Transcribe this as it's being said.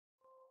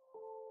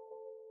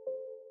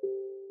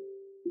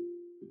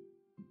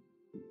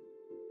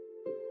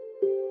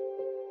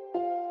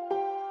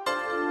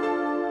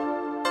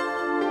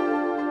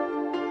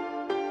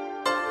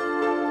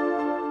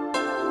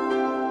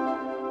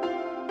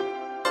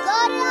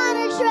Put it on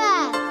a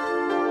track.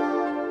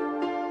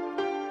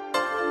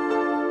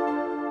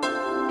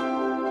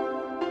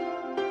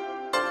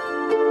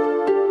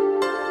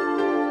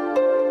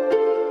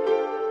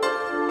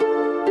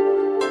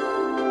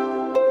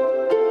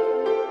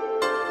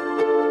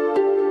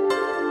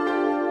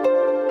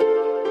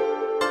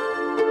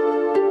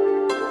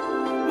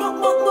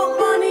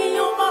 Money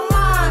on my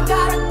mind,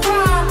 gotta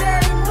grind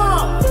every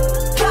month.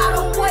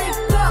 Gotta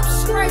wake up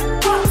straight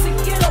up to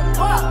get a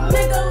buck.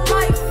 Nigga,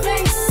 life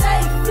ain't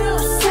safe, feel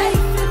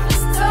safe if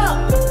it's tough.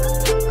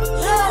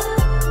 Yeah.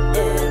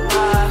 In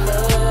my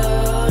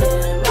hood,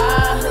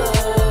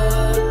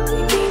 we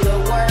need to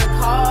work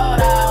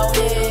hard out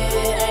here.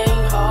 It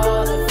ain't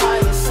hard to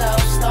find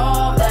yourself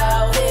starved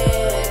out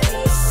here.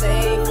 Be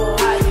safe for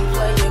how you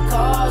play your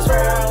cards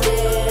round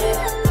here.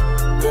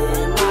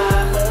 In my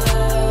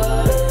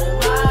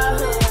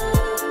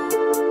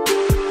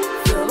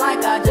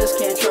I just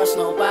can't trust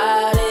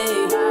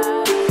nobody.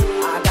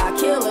 I got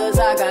killers,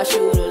 I got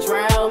shooters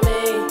round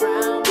me,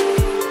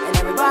 and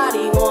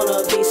everybody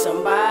wanna be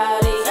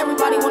somebody.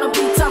 Everybody wanna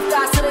be tough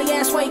guys till they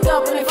ass wake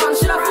up and they find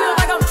shit. I feel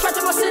like I'm trapped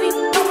in my city,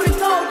 nowhere to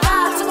go.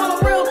 I took all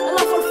the real and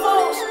love for the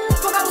foes.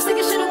 Fuck, I was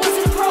thinking shit and went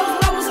to the pros.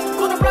 When I was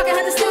on the block, I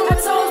had to steal my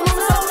toes.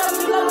 Mama told me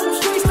you love them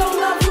streets, don't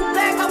love you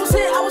back. I was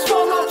hit, I was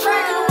falling off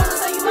track, and the ones that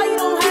say you love you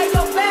don't have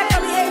your back.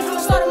 Early age when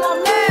I started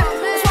my math,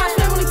 that's why it's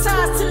family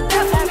ties to the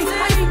death of me.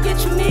 I even get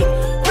unique.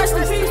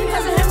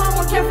 Because of him, I'm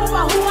more careful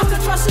about who I can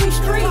trust in these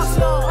streets.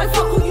 Like,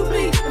 fuck who you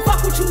be, and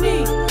fuck what you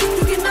need.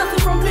 You get nothing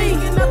from me,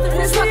 and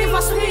it's like if I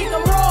speak,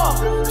 I'm raw.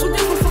 Too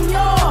different from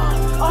y'all.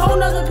 A whole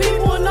nother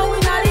people, and no, we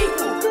not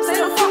equal. Say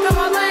the fuck out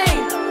my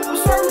lane. I'm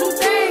swerving through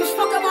things,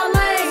 fuck out my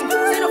lane.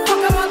 Say the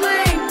fuck out my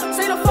lane.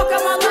 Say the fuck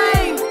out my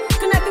lane.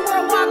 Connected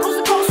worldwide, coast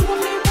to coast with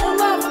people in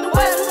love. With the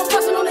West, with I'm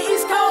busting on the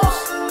East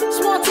Coast.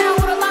 Small town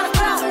with a lot of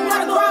clout.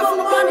 Gotta grind from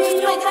the money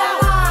and make it out.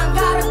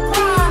 Gotta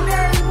grind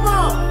every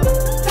month.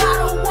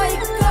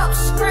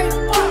 Straight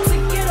up to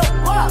get a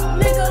buck.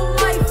 Nigga,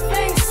 life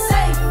ain't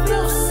safe,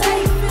 feel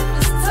safe if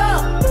it's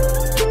tough.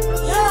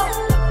 Yeah.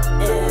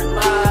 In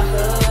my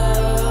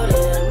hood,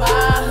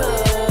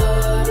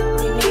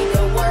 we need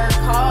to work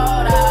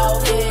hard out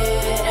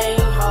here.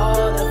 Ain't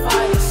hard to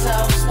find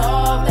yourself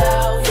starved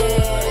out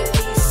here.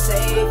 Be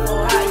safe for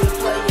how you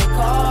play your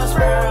cards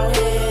round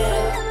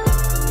here.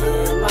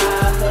 In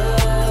my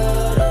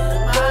hood,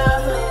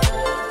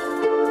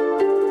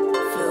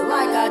 feel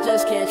like I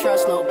just can't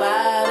trust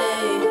nobody.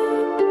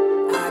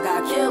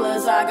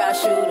 Killers, I got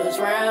shooters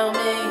round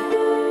me.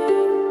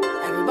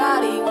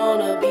 Everybody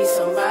wanna be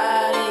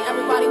somebody.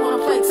 Everybody wanna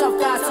play tough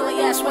guys till they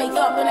ass wake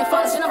up and they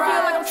find us. And I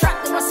feel like I'm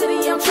trapped in my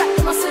city. Yeah, I'm trapped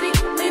in my city.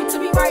 Live to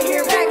be right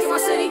here, back in my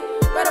city.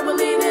 Better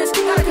believe this,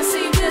 gotta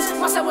conceive this.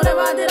 I said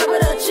whatever I did, I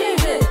better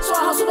achieve it. So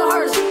I hustle the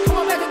hardest,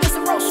 come on back against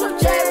the road, swift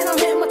jazz.